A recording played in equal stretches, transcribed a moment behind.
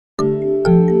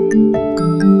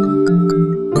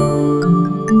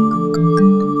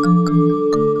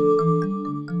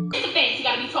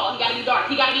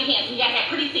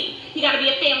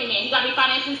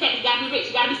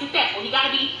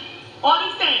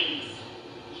things.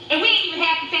 And we ain't even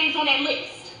half the things on that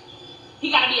list.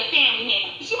 He gotta be a family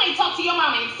man. She may talk to your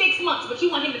mama in 6 months, but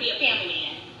you want him to be a family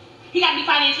man. He gotta be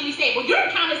financially stable. Your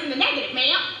account is in the negative,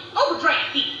 ma'am.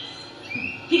 Overdraft fees.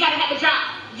 He gotta have a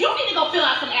job. You need to go fill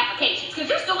out some applications because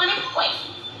you're still unemployed.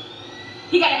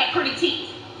 He gotta have pretty teeth.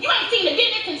 You ain't seen a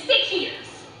dentist in 6 years.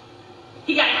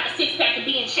 He gotta have a six-pack and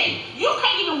be in shape. You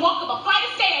can't even walk up a flight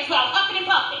of stairs without huffing and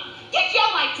puffing. Get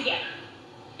your life together.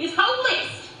 This whole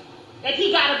list that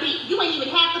he gotta be, you ain't even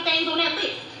half the things on that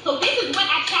list. So this is what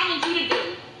I challenge you to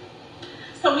do.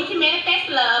 So we can manifest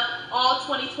love all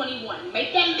 2021.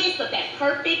 Make that list of that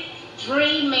perfect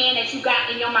dream man that you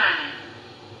got in your mind.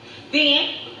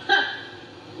 Then,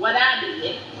 what I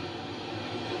did,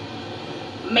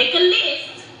 make a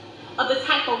list of the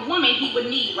type of woman he would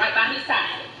need right by his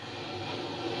side.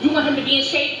 You want him to be in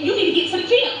shape, you need to get to the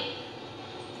gym.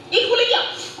 Equally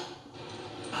yoked.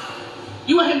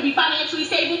 You want him to be financially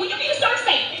stable, well, you need to start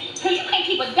saving. Because you can't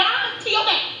keep a dime to your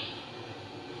bank.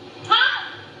 Huh?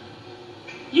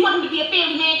 You want him to be a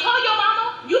family man, call your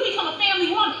mama, you become a family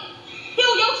woman.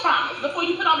 Heal your traumas before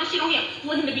you put all this shit on him. You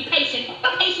want him to be patient,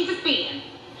 no patience is thin.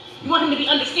 You want him to be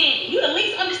understanding. You the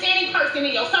least understanding person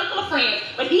in your circle of friends,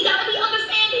 but he gotta be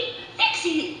understanding. Fix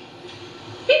you.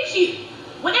 Fix you.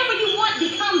 Whatever you want,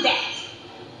 become that.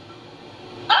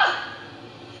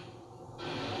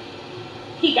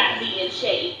 He gotta be in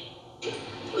shape.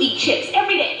 You eat chips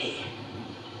every day.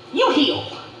 You heal.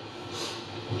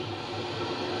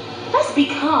 Let's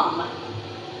become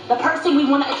the person we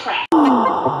want to attract.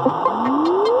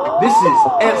 This is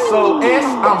SOS.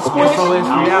 I'm Squishzo. SOS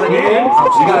Reality. You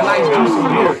got a nice juicy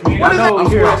here. What is it? I'm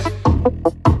here.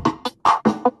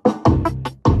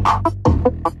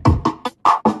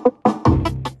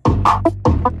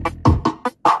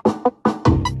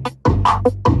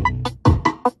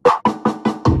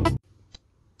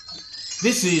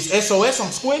 This is SOS.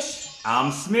 I'm Squish.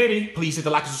 I'm Smitty. Please hit the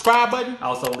like and subscribe button.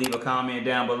 Also leave a comment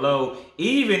down below,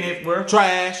 even if we're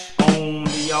trash.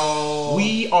 Only y'all.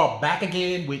 We are back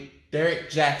again with Derrick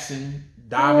Jaxn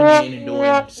diving in and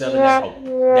doing selling that hope.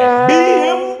 That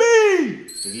BMB.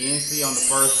 If you didn't see on the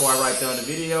first part right there in the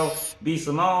video,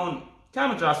 B.Simone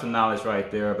kind of dropped some knowledge right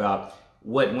there about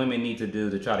what women need to do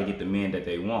to try to get the men that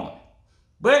they want.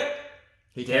 But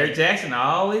Derrick Jaxn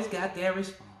always got that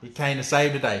response. He came to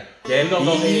save the day. We're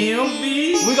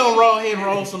gonna go roll ahead and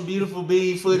roll some beautiful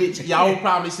B footage. Y'all will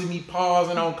probably see me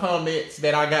pausing on comments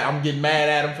that I'm getting mad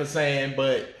at him for saying,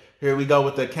 but here we go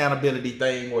with the accountability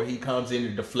thing where he comes in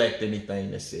to deflect anything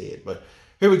that's said. But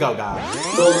here we go, guys.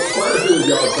 So quite a few of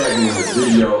y'all tagged me in this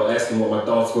video asking what my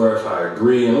thoughts were, if I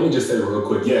agree. And let me just say real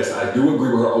quick, yes, I do agree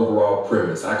with her overall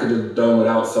premise. I could have done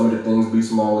without some of the things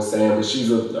B.Simone was saying, but she's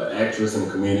an actress and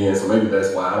a comedian, so maybe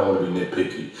that's why I don't want to be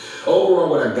nitpicky. Overall,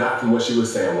 what I got from what she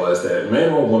was saying was that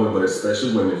man or woman, but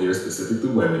especially women here, specifically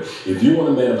women, if you want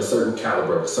a man of a certain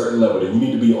caliber, of a certain level, then you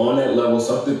need to be on that level,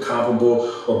 something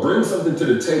comparable, or bring something to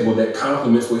the table that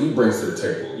complements what he brings to the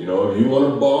table. You know, if you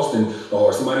want a boss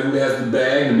or somebody who has the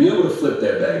bag, and be able to flip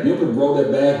that bag, be able to grow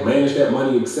that bag, manage that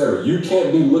money, etc. You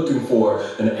can't be looking for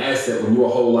an asset when you're a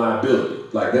whole liability.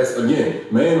 Like that's, again,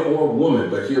 man or woman,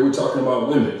 but here we're talking about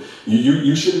women.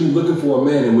 You shouldn't be looking for a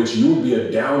man in which you would be a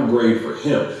downgrade for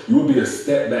him. You would be a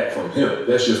step back from him.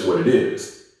 That's just what it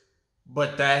is.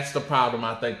 But that's the problem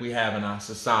I think we have in our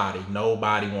society.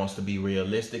 Nobody wants to be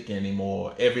realistic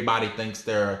anymore. Everybody thinks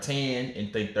they're a 10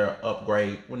 and think they're an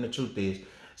upgrade, when the truth is,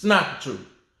 it's not the truth.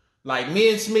 Like me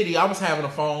and Smitty, I was having a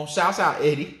phone, shouts out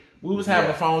Eddie. We was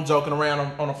having a phone joking around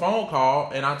on a phone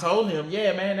call, and I told him,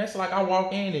 yeah, man, that's like I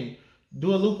walk in and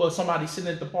do a loop of somebody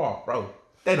sitting at the park, bro.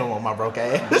 They don't want my broke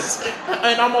ass.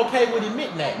 And I'm okay with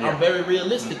admitting that. Yeah. I'm very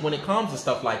realistic when it comes to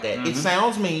stuff like that. It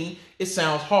sounds mean, it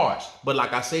sounds harsh, but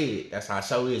like I said, that's how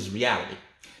show is reality.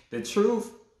 The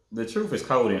truth is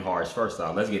cold and harsh, first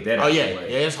off. Let's get that out of the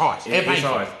way. Yeah, it's harsh. It's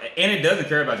harsh. And it doesn't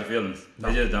care about your feelings. No.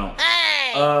 They just don't.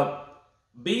 Hey!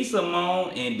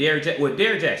 B.Simone and Derrick Jaxn. Well,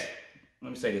 Derrick Jaxn.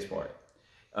 Let me say this part.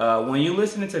 When you're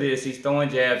listening to this, he's throwing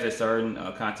jabs at certain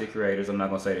content creators. I'm not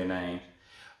going to say their names.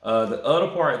 The other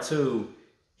part, too,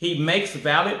 he makes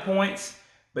valid points,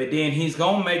 but then he's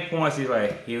going to make points. He's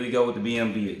like, here we go with the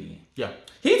BMB again. Yeah.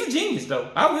 He's a genius,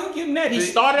 though. I will give him that. He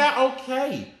started out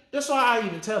okay. That's why I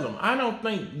even tell him. I don't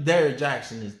think Derrick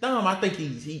Jaxn is dumb. I think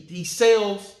he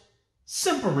sells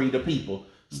sympathy to people.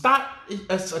 Stop.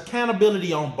 It's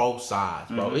accountability on both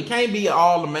sides, bro. It can't be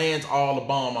all the man's all the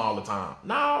bum all the time.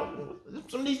 No,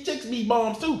 some of these chicks be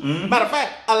bums too. Matter of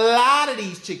fact, a lot of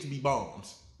these chicks be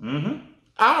bums.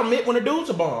 I admit when a dude's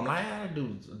a bum, like that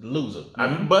dude's a loser.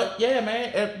 But yeah,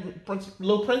 man,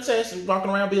 little princess is walking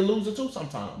around be a loser too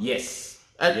sometimes. Yes.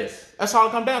 Yes. That's all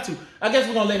it comes down to. I guess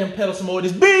we're gonna let him peddle some more of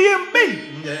this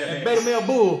B&B and beta male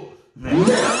bull. Now, what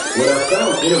I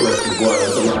found interesting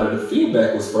was a lot of the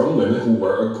feedback was from women who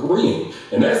were agreeing.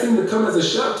 And that seemed to come as a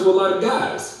shock to a lot of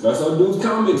guys. I saw dudes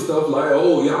comment stuff like,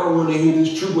 oh, y'all don't want to hear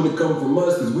this truth when it comes from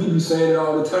us because we be saying it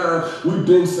all the time. We've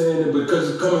been saying it because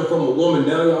it's coming from a woman.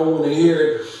 Now y'all want to hear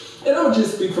it. And I'll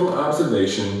just speak from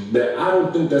observation that I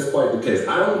don't think that's quite the case.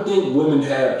 I don't think women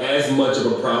have as much of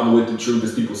a problem with the truth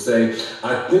as people say.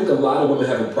 I think a lot of women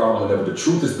have a problem whenever the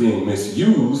truth is being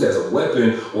misused as a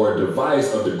weapon or a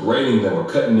device of degrading them or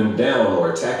cutting them down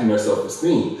or attacking their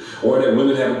self-esteem. Or that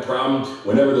women have a problem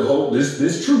whenever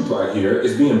this truth right here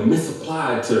is being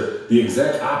misapplied to the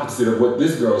exact opposite of what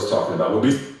this girl is talking about.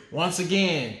 Once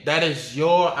again, that is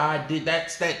your idea.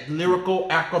 That's that lyrical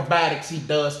acrobatics he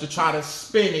does to try to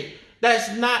spin it.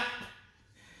 That's not...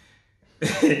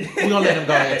 We're going to let him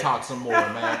go ahead and talk some more,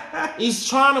 man. He's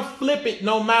trying to flip it.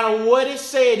 No matter what it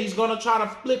said, he's going to try to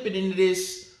flip it into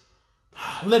this...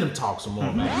 Let him talk some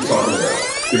more, man. Talking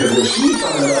about. Because when she's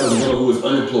talking about is a woman who is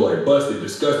unemployed, busted,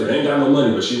 disgusted, ain't got no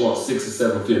money, but she wants 6 or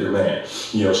 7 figure man.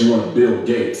 You know, she wants Bill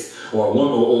Gates. Or a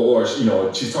woman, or you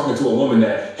know, she's talking to a woman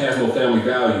that has no family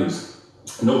values,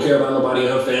 don't care about nobody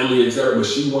in her family, etc. But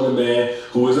she wants a man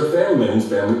who is a family man, who's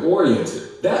family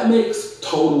oriented. That makes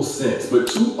total sense. But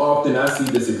too often I see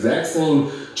this exact same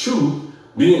truth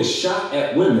being shot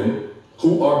at women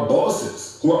who are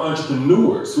bosses, who are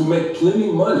entrepreneurs, who make plenty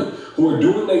of money, who are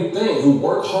doing their thing, who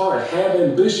work hard, have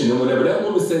ambition. And whenever that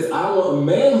woman says, I want a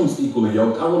man who's equally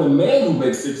yoked, I want a man who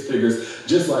makes 6 figures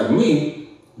just like me,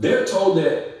 they're told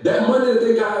that money that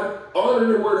they got, all that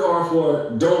they work hard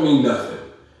for, don't mean nothing.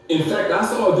 In fact, I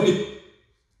saw a video.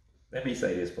 Let me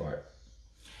say this part.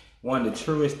 One of the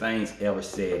truest things ever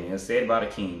said, and it was said by the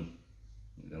king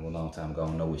a long time ago, I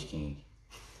don't know which king.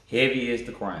 Heavy is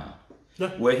the crown. Yeah.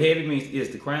 What heavy means is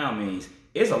the crown means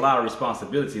it's a lot of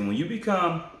responsibility. When you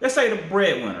become, let's say, the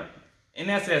breadwinner, and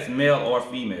that's as male or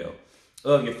female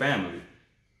of your family,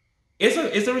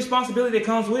 it's a responsibility that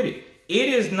comes with it. It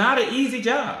is not an easy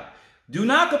job. Do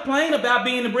not complain about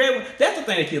being the breadwinner. That's the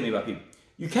thing that kills me about people.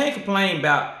 You can't complain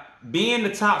about being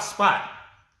the top spot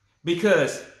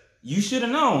because you should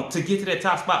have known to get to that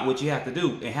top spot what you have to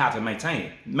do and how to maintain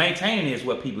it. Maintaining is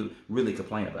what people really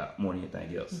complain about more than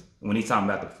anything else when he's talking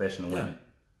about the professional women.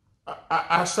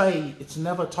 I say it's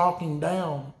never talking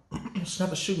down. It's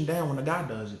never shooting down when the guy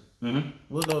does it. Mm-hmm.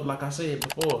 We'll go, like I said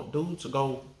before, dudes will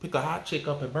go pick a hot chick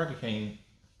up at Burger King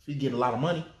if he get a lot of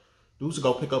money. Dudes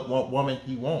will go pick up one woman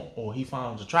he want or he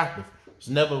finds attractive.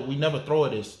 We never throw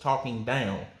it as talking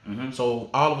down. Mm-hmm.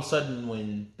 So all of a sudden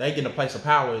when they get in a place of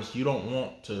power, you don't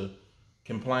want to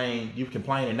complain. You're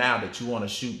complaining now that you want to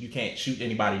shoot. You can't shoot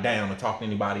anybody down or talk to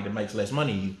anybody that makes less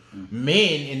money than you. Mm-hmm.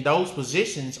 Men in those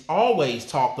positions always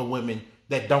talk to women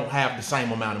that don't have the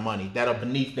same amount of money, that are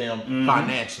beneath them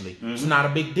financially. Mm-hmm. It's not a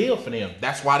big deal for them.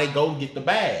 That's why they go get the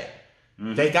bag.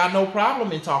 Mm-hmm. They got no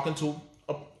problem in talking to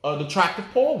an attractive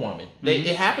poor woman.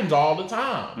 It happens all the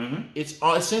time. Mm-hmm.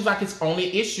 It seems like it's only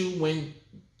an issue when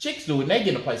chicks do it and they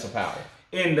get in a place of power.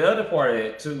 And the other part of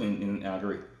that too, and I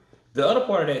agree. The other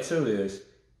part of that too is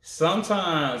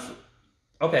sometimes,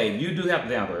 okay, you do have to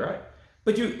downgrade, right?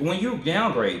 But when you're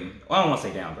downgrading, well, I don't want to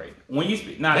say downgrading. When you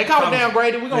speak, they call it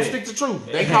downgrading. We're gonna stick to truth.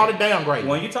 They call it downgrading.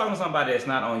 When you're talking to somebody that's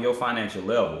not on your financial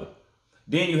level,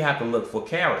 then you have to look for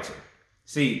character.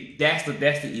 See, that's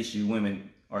the issue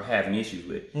women are having issues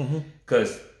with.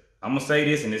 Because I'm gonna say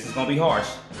this, and this is gonna be harsh.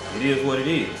 It is what it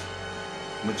is.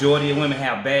 Majority of women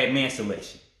have bad man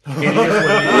selection. It is what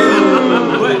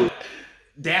it is. But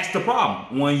that's the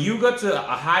problem. When you go to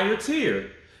a higher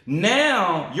tier,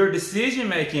 now your decision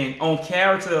making on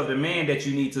character of the man that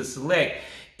you need to select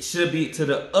should be to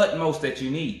the utmost that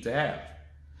you need to have.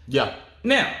 Yeah.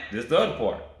 Now, this is the other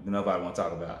part that nobody want to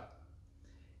talk about.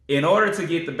 In order to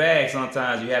get the bag,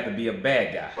 sometimes you have to be a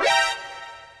bad guy.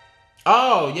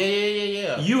 Oh,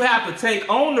 yeah. You have to take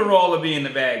on the role of being the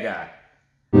bad guy.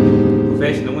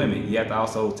 Professional women, you have to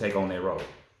also take on that role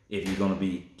if you're gonna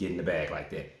be getting the bag like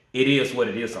that. It is what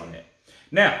it is on that.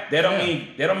 Now, that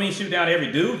don't mean shoot down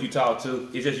every dude you talk to.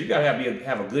 It's just you gotta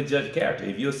have a good judge of character.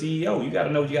 If you're a CEO, you gotta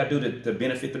know what you gotta do to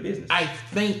benefit the business. I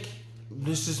think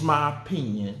this is my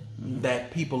opinion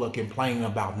that people are complaining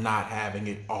about not having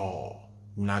it all.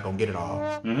 You're not gonna get it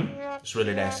all. It's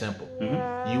really that simple.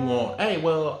 You want, hey,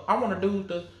 well, I want to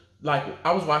do like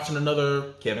I was watching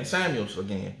another Kevin Samuels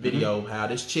again video how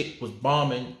this chick was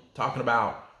bombing, talking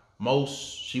about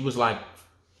she was like,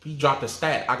 he dropped a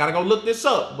stat. I gotta go look this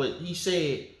up, but he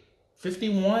said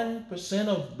 51%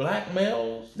 of black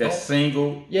males that's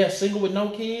single. Yeah, single with no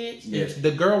kids. Yes.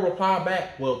 The girl replied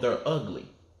back, well, they're ugly.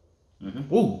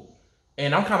 Ooh.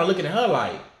 And I'm kind of looking at her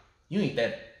like, you ain't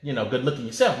that, good looking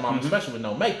yourself, mom, especially with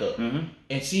no makeup. And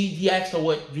he asked her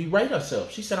what you rate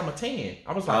herself. She said, I'm a 10.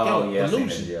 I was like,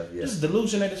 delusion. This is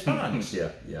delusion at its finest.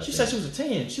 She said she was a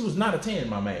 10. She was not a 10,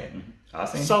 my man.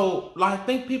 So, I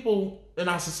think people in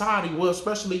our society, well,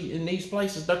 especially in these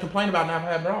places, they're complaining about not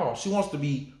having it all. She wants to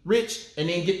be rich and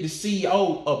then get the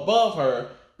CEO above her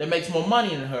that makes more money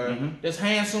than her, that's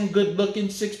handsome, good looking,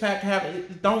 six pack,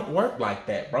 it don't work like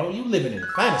that, bro. You living in a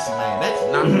fantasy, man.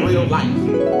 That's not real life.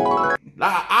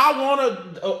 I want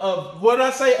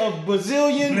a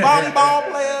Brazilian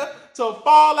volleyball player to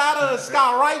fall out of the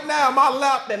sky right now in my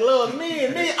lap that loves me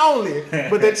and me only.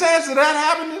 But the chance of that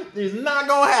happening is not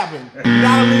gonna happen. You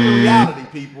gotta live in reality,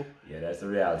 people. Yeah, that's the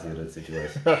reality of the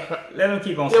situation. Let him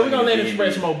keep on. Yeah, we're gonna let him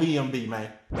spread some more BMB,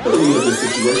 man. The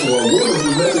situation where a woman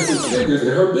who's making six figures in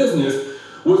her business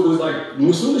was like,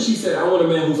 as soon as she said, I want a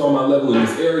man who's on my level in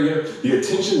this area, the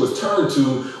attention was turned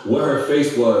to what her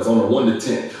face was on a 1 to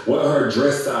 10, what her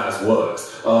dress size was.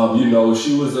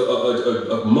 She was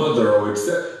a mother or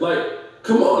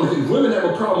come on, if women have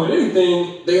a problem with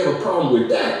anything, they have a problem with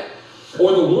that.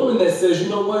 Or the woman that says, you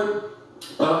know what?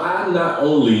 I'm not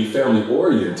only family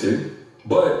oriented,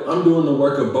 but I'm doing the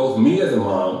work of both me as a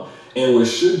mom and what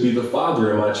should be the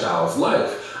father in my child's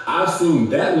life. I've seen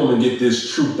that woman get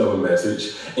this truth of a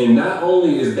message, and not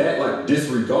only is that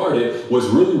disregarded, what's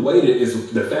really weighted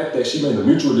is the fact that she made a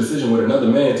mutual decision with another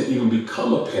man to even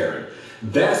become a parent.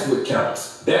 That's what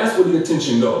counts. That's where the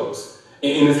attention goes.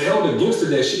 And it's held against her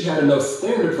that she had enough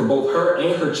standard for both her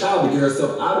and her child to get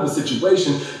herself out of a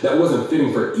situation that wasn't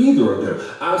fitting for either of them.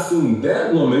 I've seen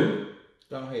that woman.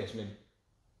 Go ahead, Smitty.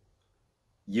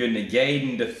 You're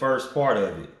negating the first part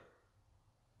of it.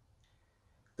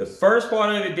 The first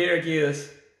part of it, Derrick, is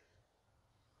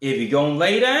if you're going to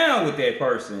lay down with that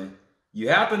person, you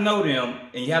have to know them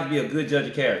and you have to be a good judge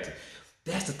of character.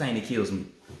 That's the thing that kills me.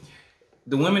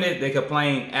 The women that they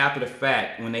complain after the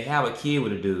fact when they have a kid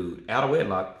with a dude, out of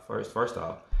wedlock, first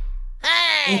off,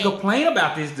 and complain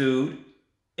about this dude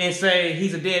and say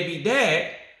he's a deadbeat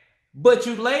dad, but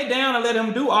you lay down and let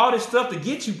him do all this stuff to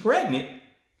get you pregnant,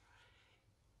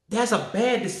 that's a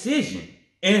bad decision.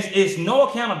 And it's no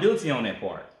accountability on that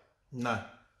part. None.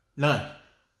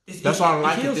 That's why I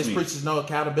like it. This preaches no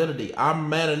accountability. I'm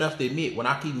man enough to admit when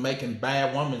I keep making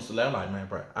bad women, so they're like, man,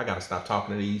 bro, I gotta stop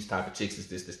talking to these type of chicks.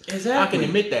 This. Exactly. I can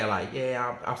admit that,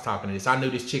 I was talking to this. I knew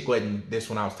this chick wasn't this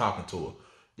when I was talking to her.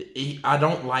 I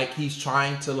don't like he's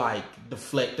trying to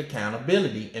deflect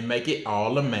accountability and make it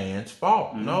all a man's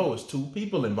fault. No, it's two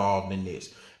people involved in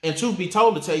this. And truth be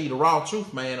told, to tell you the raw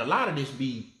truth, man, a lot of this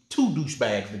be two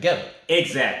douchebags together.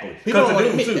 Exactly. People don't want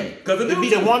to admit that. Because it be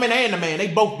the woman and the man. They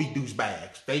both be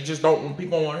douchebags. They just don't,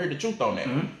 people don't want to hear the truth on that.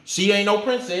 She ain't no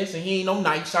princess and he ain't no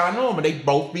knight shining on, but they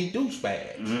both be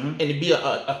douchebags. And it be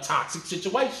a toxic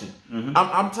situation.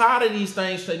 I'm tired of these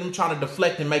things, them trying to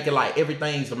deflect and make it like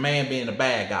everything's a man being a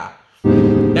bad guy.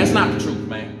 That's not the truth,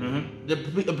 man.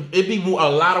 It be a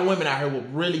lot of women out here with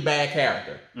really bad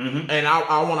character. And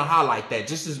I want to highlight that.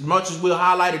 Just as much as we'll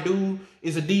highlight a dude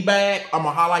is a D-bag, I'm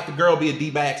going to highlight the girl be a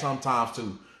D-bag sometimes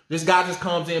too. This guy just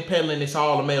comes in peddling it's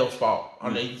all the male's fault. I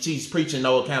mean, she's preaching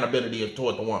no accountability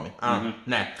toward the woman.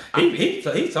 He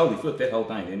totally flipped that whole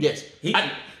thing, didn't he? Yes. He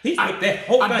flipped that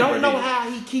whole thing. I don't know how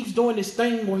he keeps doing this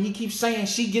thing where he keeps saying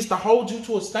she gets to hold you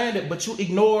to a standard, but you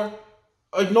ignore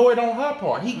it on her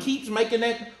part. He keeps making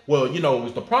that,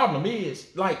 the problem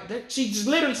is, that she's just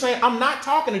literally saying, I'm not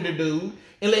talking to the dude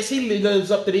unless he lives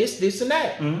up to this, and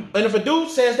that. And if a dude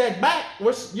says that back,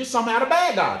 you're somehow the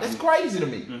bad guy. That's crazy to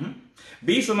me.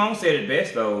 B.Simone said it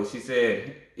best though. She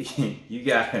said,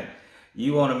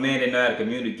 you want a man that know how to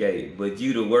communicate, but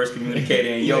you the worst communicator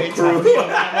in your crew.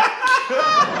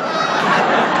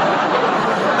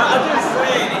 I'm just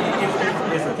saying,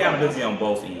 it's accountability on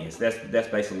both ends. That's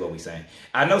basically what we're saying.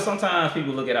 I know sometimes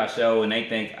people look at our show and they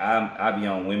think I be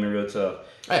on women real tough.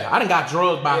 Hey, I done got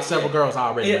drugged by several girls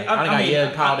already. I done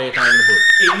got called everything in the book.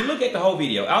 If you look at the whole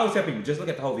video, I always tell people, just look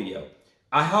at the whole video.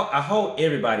 I hold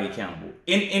everybody accountable.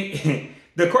 And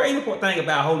the crazy thing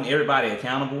about holding everybody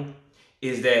accountable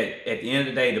is that at the end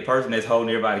of the day, the person that's holding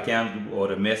everybody accountable or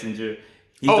the messenger,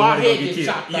 he's the one who's gonna get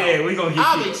killed. Yeah, we're gonna get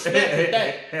killed. I've expected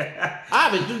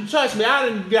that. Trust me, I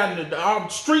done gotten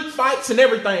street fights and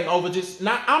everything over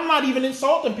I'm not even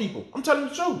insulting people. I'm telling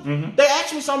the truth. They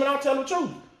ask me something, I'll tell the truth.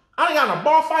 I done got a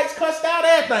bar fights, cussed out,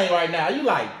 everything right now. You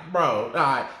like, bro, all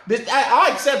right. I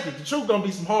accept it. The truth gonna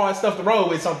be some hard stuff to roll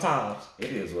with sometimes.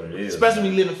 It is what it is. Especially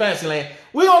when you live in fancy land.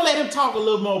 We're gonna let him talk a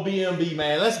little more BMB,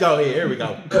 man. Let's go here. Here we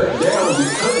go. Cut down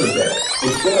because of that.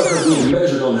 Instead of her being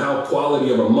measured on how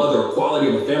quality of a mother, quality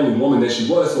of a family woman that she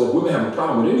was. So if women have a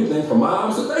problem with anything, from my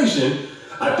observation,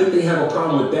 I think they have a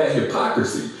problem with that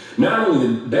hypocrisy. Not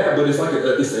only that, but it's like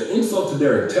it's an insult to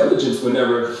their intelligence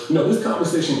whenever, you know, this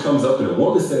conversation comes up and a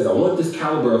woman says, I want this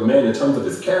caliber of man in terms of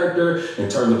his character, in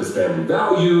terms of his family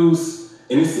values.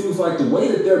 And it seems like the way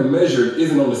that they're measured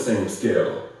isn't on the same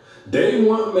scale. They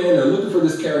want man, they're looking for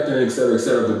this character, et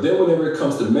cetera, but then whenever it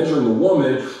comes to measuring the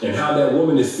woman and how that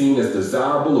woman is seen as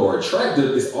desirable or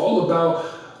attractive, it's all about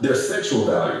their sexual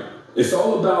value. It's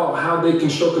all about how they can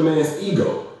stroke a man's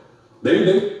ego.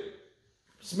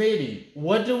 Smitty,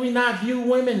 what do we not view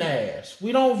women as?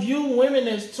 We don't view women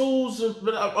as tools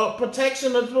of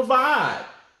protection to provide.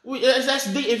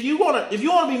 If you wanna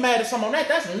be mad at someone,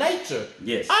 that's nature.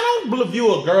 Yes. I don't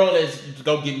view a girl as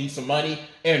go give me some money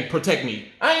and protect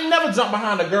me. I ain't never jumped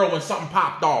behind a girl when something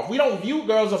popped off. We don't view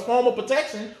girls as form of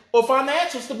protection or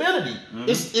financial stability. Mm-hmm.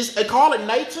 It's call it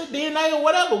nature, DNA, or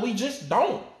whatever. We just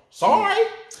don't. Sorry.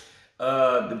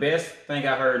 The best thing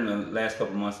I heard in the last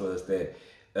couple of months was that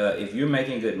if you're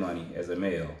making good money as a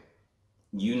male,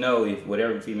 you know if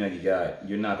whatever female you got,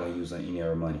 you're not going to use any of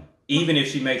her money. Even if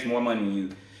she makes more money than you.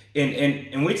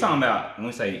 And we're talking about, when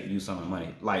we say use some of the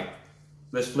money, like,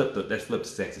 let's flip the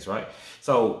sexes, right?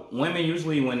 So women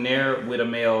usually, when they're with a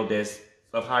male that's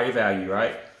of higher value,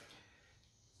 right,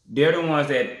 they're the ones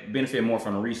that benefit more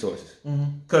from the resources.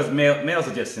 Because males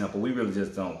are just simple. We really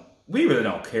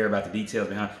don't care about the details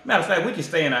behind. Matter of fact, we can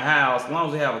stay in a house as long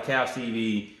as we have a couch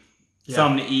TV,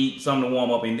 something to eat, something to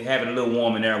warm up, and having a little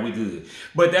warm in there, we good.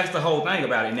 But that's the whole thing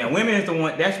about it. Now, women is the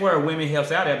one, that's where women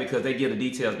helps out at because they give the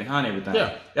details behind everything.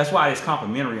 Yeah. That's why it's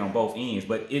complimentary on both ends.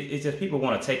 But it's just people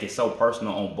want to take it so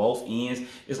personal on both ends.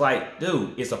 It's like,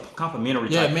 dude, it's a complimentary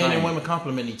type thing. Yeah, men and women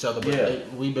compliment each other,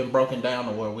 but we've been broken down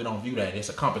to where we don't view that. It's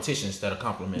a competition instead of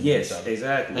complimenting each other.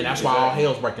 Exactly. And that's why all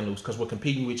hell's breaking loose, because we're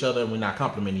competing with each other and we're not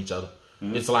complimenting each other.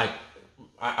 It's like,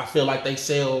 I feel like they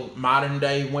sell modern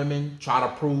day women, try to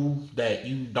prove that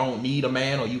you don't need a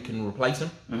man or you can replace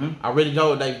him. I really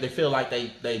know they feel like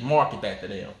they market that to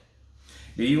them.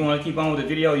 Do you want to keep on with the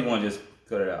video or you want to just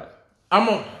cut it out? You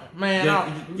want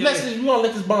to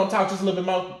let this bum talk just a little bit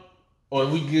more? Or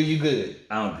you good?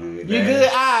 I'm good, You man. good?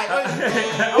 All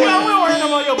right. We don't worry no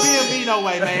more your B&B no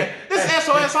way, man. This is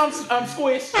SOS, I'm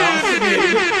Squish.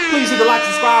 Please hit the like,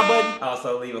 subscribe button.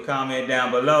 Also, leave a comment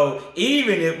down below,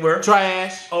 even if we're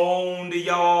trash on the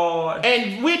yard.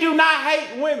 And we do not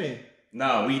hate women.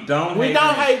 No, we don't. We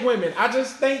don't hate women. I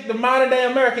just think the modern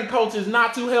day American culture is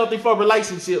not too healthy for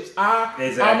relationships. I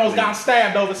almost got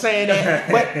stabbed over saying that,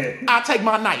 but I'll take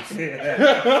my knife. We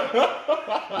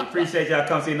appreciate y'all.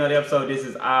 Come see another episode. This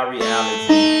is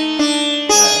R.I.P.